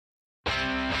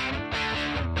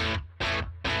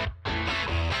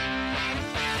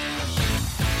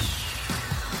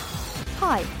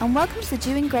Hi, and welcome to the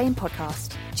Dewing Grain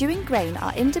podcast. Dewing Grain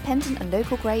are independent and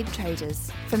local grain traders.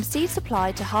 From seed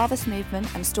supply to harvest movement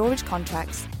and storage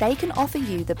contracts, they can offer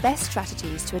you the best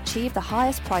strategies to achieve the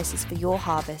highest prices for your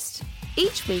harvest.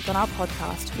 Each week on our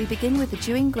podcast, we begin with the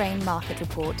Dewing Grain Market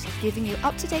Report, giving you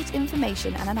up-to-date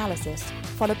information and analysis,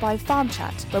 followed by Farm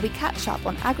Chat, where we catch up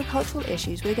on agricultural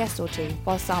issues with a guest or two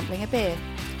while sampling a beer.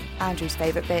 Andrew's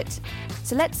favourite bit.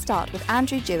 So let's start with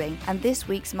Andrew Dewing and this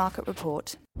week's Market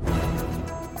Report.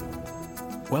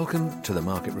 Welcome to the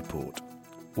Market Report.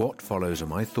 What follows are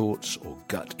my thoughts or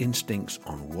gut instincts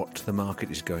on what the market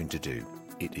is going to do.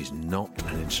 It is not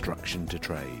an instruction to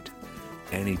trade.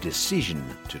 Any decision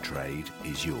to trade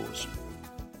is yours.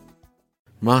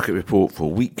 Market Report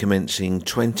for week commencing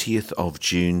 20th of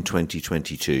June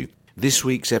 2022. This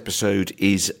week's episode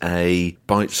is a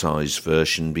bite-sized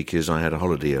version because I had a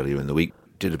holiday earlier in the week.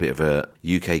 Did a bit of a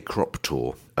UK crop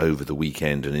tour over the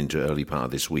weekend and into early part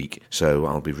of this week. So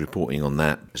I'll be reporting on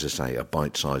that, as I say, a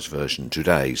bite-sized version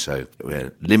today. So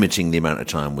we're limiting the amount of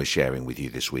time we're sharing with you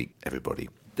this week, everybody.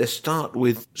 Let's start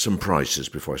with some prices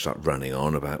before I start running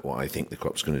on about what I think the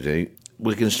crop's going to do.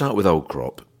 We're going to start with old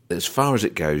crop. As far as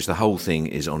it goes, the whole thing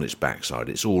is on its backside.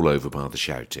 It's all over by the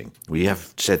shouting. We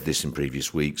have said this in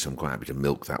previous weeks. I'm quite happy to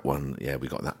milk that one. Yeah, we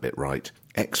got that bit right.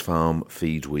 Ex-farm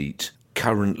feed wheat.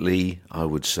 Currently, I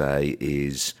would say,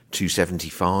 is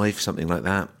 275, something like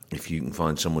that, if you can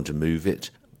find someone to move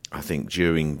it. I think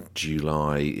during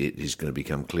July it is going to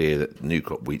become clear that new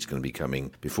crop wheat's going to be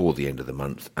coming before the end of the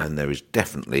month, and there is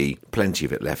definitely plenty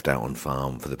of it left out on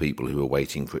farm for the people who are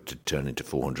waiting for it to turn into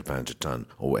 £400 a tonne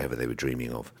or whatever they were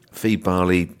dreaming of. Feed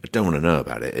barley, I don't want to know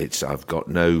about it. I've got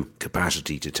no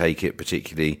capacity to take it,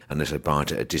 particularly unless I buy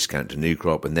it at a discount to new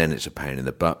crop, and then it's a pain in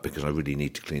the butt because I really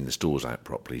need to clean the stores out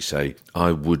properly. So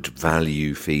I would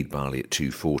value feed barley at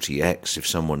 240x. If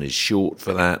someone is short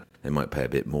for that, they might pay a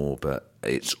bit more, but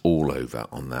it's all over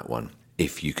on that one,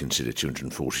 if you consider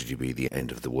 240 to be the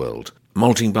end of the world.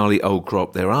 Malting barley, old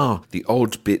crop, there are the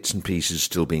odd bits and pieces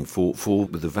still being fought for,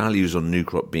 with the values on new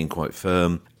crop being quite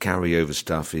firm. Carryover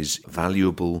stuff is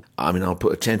valuable. I mean, I'll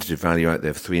put a tentative value out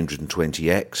there of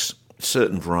 320x.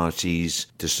 Certain varieties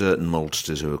to certain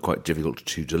maltsters who are quite difficult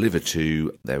to deliver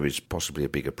to, there is possibly a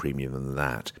bigger premium than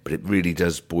that. But it really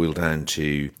does boil down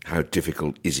to how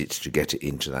difficult is it to get it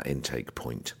into that intake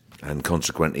point. And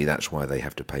consequently, that's why they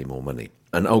have to pay more money.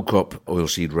 An old crop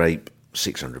oilseed rape,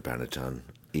 £600 a tonne.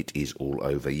 It is all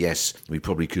over. Yes, we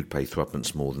probably could pay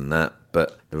threepence more than that,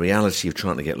 but the reality of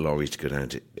trying to get lorries to go down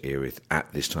to Erith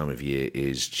at this time of year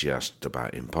is just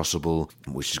about impossible,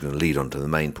 which is going to lead on to the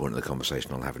main point of the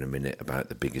conversation I'll have in a minute about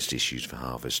the biggest issues for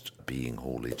harvest being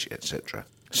haulage, etc.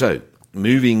 So,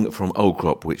 moving from old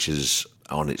crop, which is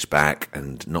on its back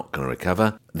and not going to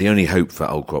recover, the only hope for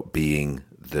old crop being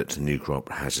that the new crop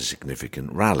has a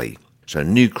significant rally. So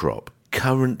new crop,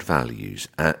 current values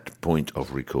at point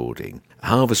of recording.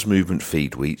 Harvest movement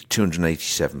feed wheat,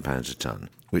 £287 a tonne,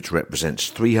 which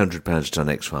represents £300 a tonne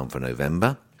ex-farm for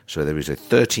November. So there is a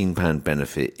 £13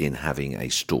 benefit in having a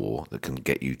store that can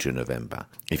get you to November.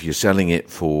 If you're selling it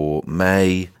for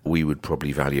May, we would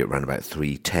probably value it around about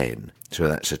 £310. So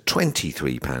that's a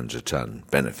 £23 a tonne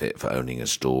benefit for owning a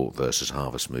store versus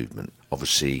harvest movement.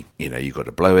 Obviously, you've got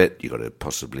to blow it, you've got to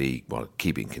possibly,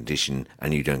 keep it in condition,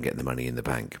 and you don't get the money in the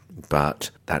bank.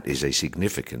 But that is a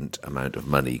significant amount of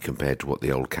money compared to what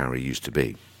the old carry used to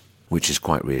be, which is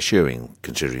quite reassuring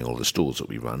considering all the stores that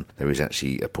we run. There is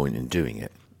actually a point in doing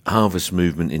it. Harvest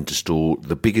movement into store,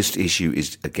 the biggest issue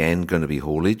is again going to be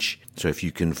haulage. So if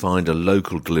you can find a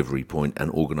local delivery point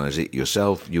and organise it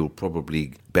yourself, you'll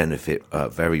probably benefit a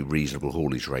very reasonable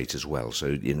haulage rate as well.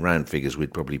 So in round figures,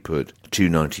 we'd probably put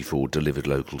 $2.94 delivered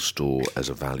local store as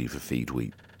a value for feed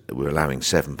wheat. We're allowing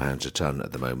 £7 a tonne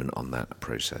at the moment on that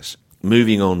process.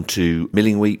 Moving on to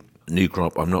milling wheat. New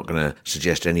crop, I'm not going to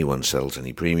suggest anyone sells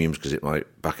any premiums because it might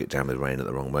bucket down with rain at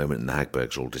the wrong moment and the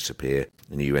Hagbergs all disappear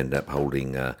and you end up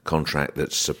holding a contract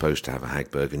that's supposed to have a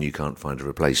Hagberg and you can't find a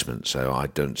replacement. So I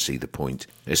don't see the point,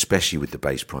 especially with the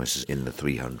base prices in the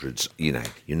 300s.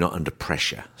 You're not under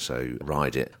pressure, so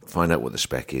ride it, find out what the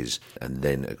spec is and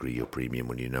then agree your premium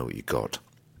when you know what you got.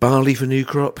 Barley for new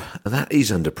crop, that is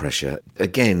under pressure.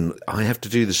 Again, I have to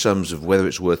do the sums of whether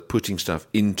it's worth putting stuff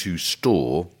into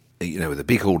store, with a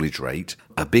big haulage rate,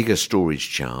 a bigger storage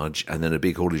charge, and then a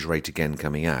big haulage rate again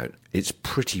coming out. It's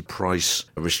pretty price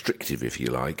restrictive, if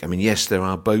you like. I mean, yes, there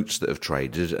are boats that have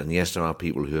traded, and yes, there are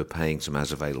people who are paying some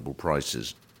as available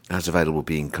prices. as available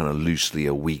being kind of loosely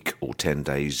a week or 10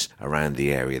 days around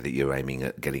the area that you're aiming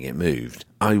at getting it moved.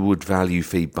 I would value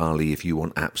feed barley if you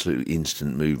want absolute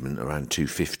instant movement around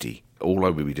 250. All I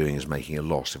would be doing is making a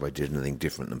loss if I did anything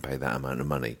different than pay that amount of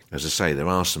money. As I say, there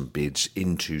are some bids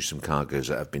into some cargoes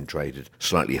that have been traded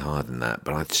slightly higher than that,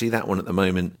 but I'd see that one at the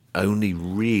moment only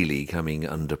really coming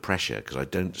under pressure because I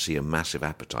don't see a massive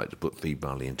appetite to put feed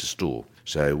barley into store.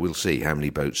 So we'll see how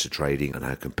many boats are trading and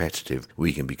how competitive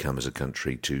we can become as a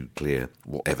country to clear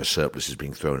whatever surplus is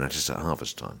being thrown at us at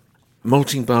harvest time.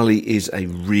 Malting barley is a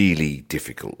really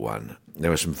difficult one.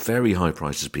 There are some very high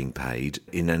prices being paid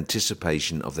in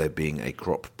anticipation of there being a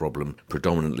crop problem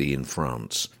predominantly in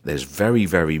France. There's very,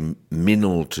 very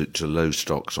minimal to low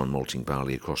stocks on malting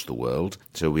barley across the world,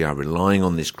 so we are relying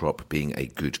on this crop being a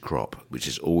good crop, which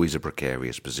is always a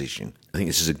precarious position. I think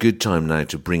this is a good time now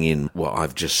to bring in what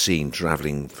I've just seen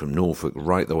travelling from Norfolk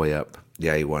right the way up the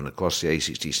A1 across the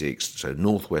A66, so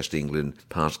northwest England,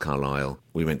 past Carlisle.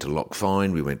 We went to Loch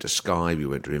Fyne, we went to Skye, we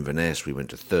went to Inverness, we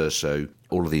went to Thurso.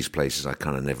 All of these places I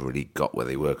kind of never really got where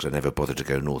they were because I never bothered to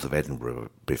go north of Edinburgh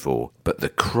before. But the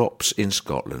crops in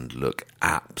Scotland look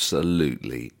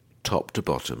absolutely top to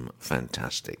bottom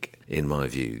fantastic, in my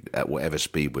view, at whatever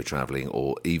speed we're travelling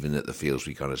or even at the fields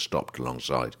we kind of stopped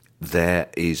alongside. There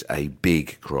is a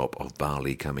big crop of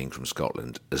barley coming from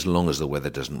Scotland as long as the weather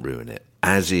doesn't ruin it.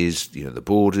 As is, the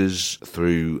borders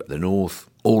through the north,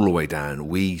 all the way down,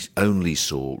 we only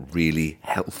saw really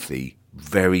healthy,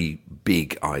 very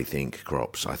big, I think,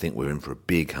 crops. I think we're in for a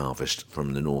big harvest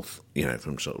from the north,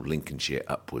 from sort of Lincolnshire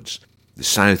upwards. The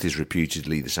south is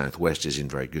reputedly, the southwest is in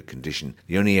very good condition.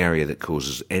 The only area that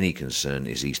causes any concern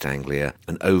is East Anglia.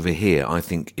 And over here, I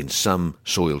think in some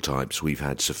soil types, we've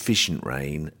had sufficient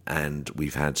rain and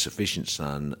we've had sufficient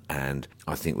sun. And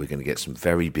I think we're going to get some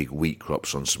very big wheat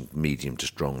crops on some medium to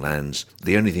strong lands.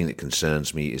 The only thing that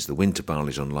concerns me is the winter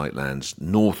barleys on light lands.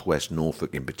 Northwest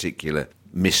Norfolk in particular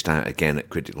missed out again at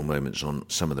critical moments on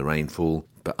some of the rainfall.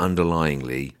 But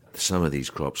underlyingly, some of these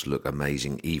crops look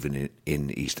amazing even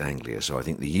in East Anglia. So I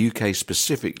think the UK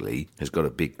specifically has got a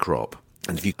big crop.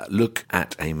 And if you look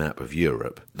at a map of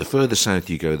Europe, the further south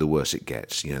you go, the worse it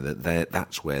gets.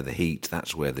 That's where the heat,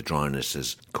 that's where the dryness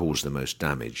has caused the most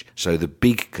damage. So the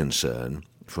big concern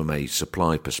from a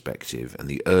supply perspective, and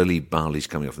the early barleys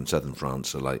coming off in southern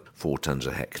France are like 4 tonnes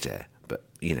a hectare. But,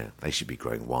 they should be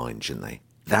growing wine, shouldn't they?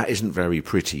 That isn't very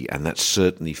pretty, and that's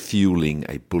certainly fueling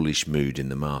a bullish mood in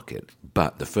the market.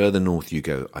 But the further north you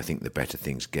go, I think the better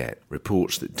things get.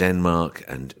 Reports that Denmark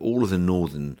and all of the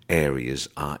northern areas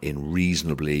are in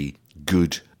reasonably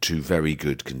good to very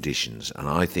good conditions, and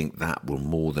I think that will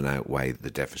more than outweigh the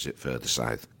deficit further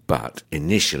south. But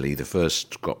initially, the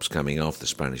first crops coming off, the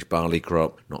Spanish barley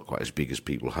crop, not quite as big as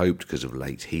people hoped because of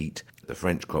late heat. The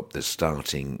French crop that's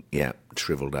starting,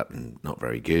 shriveled up and not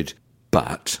very good.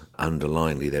 But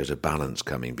underlyingly, there's a balance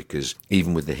coming because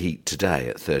even with the heat today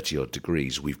at 30-odd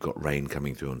degrees, we've got rain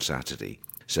coming through on Saturday.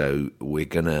 So we're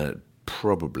going to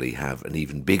probably have an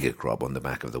even bigger crop on the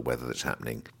back of the weather that's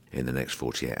happening in the next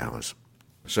 48 hours.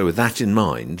 So with that in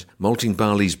mind, malting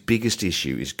barley's biggest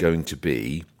issue is going to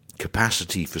be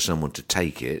capacity for someone to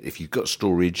take it. If you've got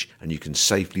storage and you can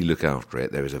safely look after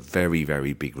it, there is a very,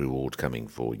 very big reward coming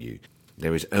for you.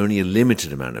 There is only a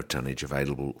limited amount of tonnage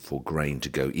available for grain to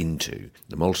go into.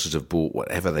 The maltsters have bought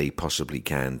whatever they possibly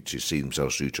can to see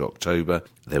themselves through to October.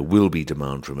 There will be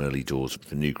demand from early doors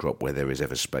for new crop where there is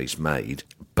ever space made,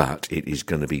 but it is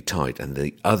going to be tight. And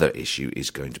the other issue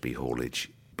is going to be haulage.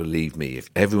 Believe me,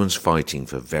 if everyone's fighting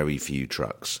for very few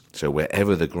trucks, so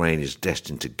wherever the grain is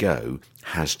destined to go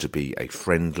has to be a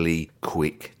friendly,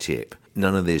 quick tip.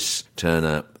 None of this turn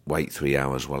up, wait 3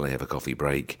 hours while they have a coffee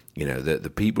break.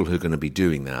 The people who are going to be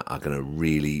doing that are going to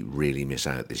really, really miss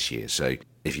out this year. So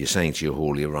if you're saying to your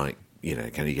haulier, right,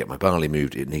 can you get my barley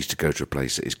moved? It needs to go to a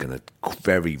place that is going to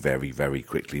very, very, very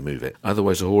quickly move it.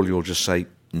 Otherwise, the haulier will just say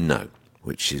no,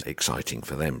 which is exciting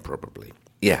for them probably.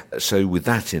 Yeah, so with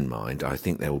that in mind, I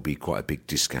think there will be quite a big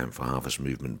discount for harvest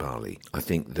movement barley. I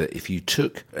think that if you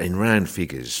took, in round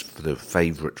figures, for the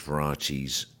favourite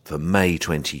varieties for May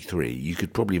 23, you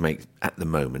could probably make, at the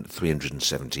moment,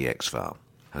 370 ex-file.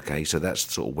 Okay, so that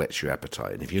sort of whets your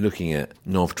appetite. And if you're looking at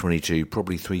Nov 22,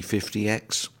 probably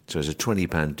 350X. So there's a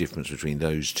 £20 difference between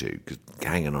those two, because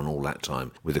hanging on all that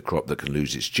time with a crop that can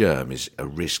lose its germ is a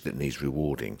risk that needs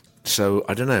rewarding. So,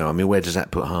 I don't know, where does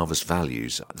that put harvest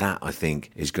values? That, I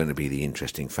think, is going to be the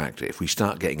interesting factor. If we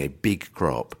start getting a big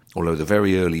crop, although the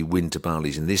very early winter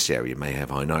barleys in this area may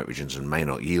have high nitrogens and may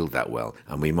not yield that well,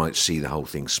 and we might see the whole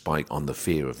thing spike on the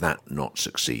fear of that not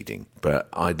succeeding. But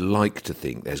I'd like to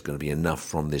think there's going to be enough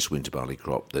from this winter barley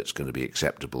crop that's going to be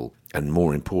acceptable, and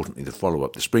more importantly, the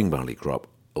follow-up, the spring barley crop,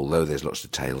 although there's lots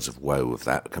of tales of woe of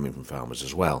that coming from farmers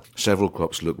as well. Several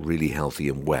crops look really healthy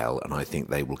and well, and I think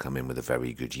they will come in with a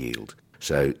very good yield.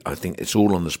 So I think it's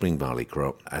all on the spring barley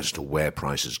crop as to where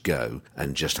prices go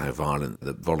and just how violent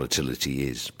the volatility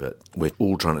is. But we're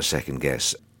all trying to second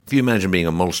guess. If you imagine being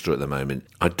a maltster at the moment,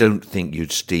 I don't think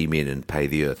you'd steam in and pay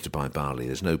the earth to buy barley.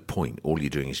 There's no point. All you're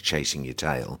doing is chasing your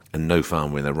tail. And no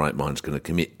farmer in their right mind is going to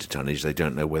commit to tonnage. They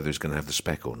don't know whether it's going to have the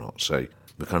spec or not. So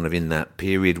we're kind of in that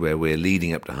period where we're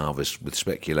leading up to harvest with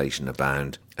speculation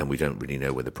abound, and we don't really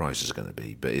know where the prices are going to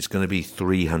be. But it's going to be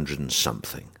 300 and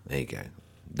something. There you go.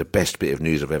 The best bit of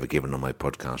news I've ever given on my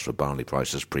podcast for barley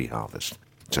prices pre-harvest.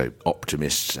 So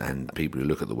optimists and people who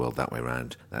look at the world that way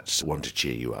around, that's one to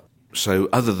cheer you up. So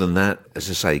other than that, as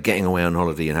I say, getting away on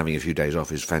holiday and having a few days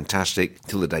off is fantastic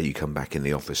till the day you come back in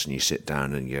the office and you sit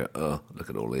down and you go, oh, look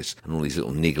at all this, and all these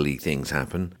little niggly things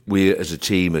happen. We as a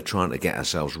team are trying to get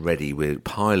ourselves ready. We're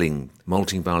piling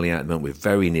malting barley out at the moment. We're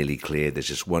very nearly cleared. There's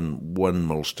just one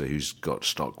maltster who's got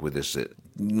stock with us that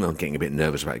I'm getting a bit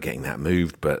nervous about getting that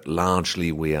moved, but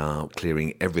largely we are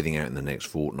clearing everything out in the next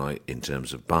fortnight in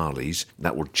terms of barleys.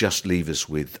 That will just leave us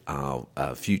with our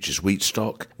futures wheat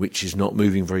stock, which is not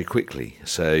moving very quickly.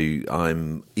 So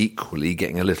I'm equally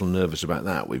getting a little nervous about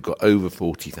that. We've got over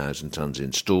 40,000 tonnes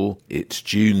in store. It's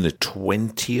June the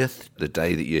 20th, the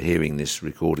day that you're hearing this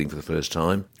recording for the first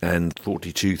time, and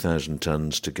 42,000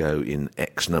 tonnes to go in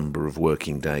X number of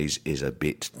working days is a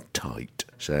bit tight.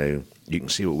 So you can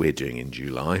see what we're doing in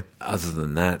July. Other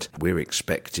than that, we're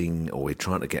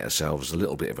trying to get ourselves a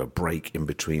little bit of a break in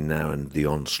between now and the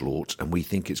onslaught, and we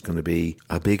think it's going to be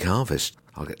a big harvest.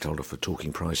 I'll get told off for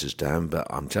talking prices down, but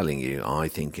I'm telling you, I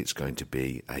think it's going to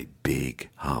be a big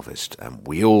harvest, and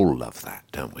we all love that,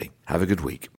 don't we? Have a good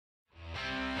week.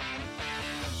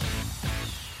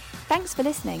 Thanks for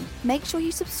listening. Make sure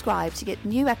you subscribe to get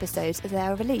new episodes as they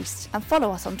are released, and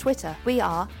follow us on Twitter. We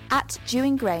are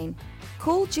 @DewingGrain.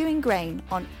 Call Dewing Grain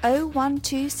on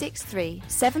 01263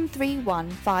 731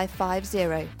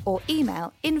 550 or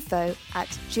email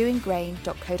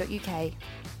info@dewinggrain.co.uk.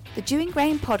 The Dewing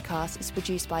Grain podcast is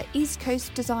produced by East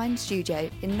Coast Design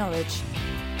Studio in Norwich.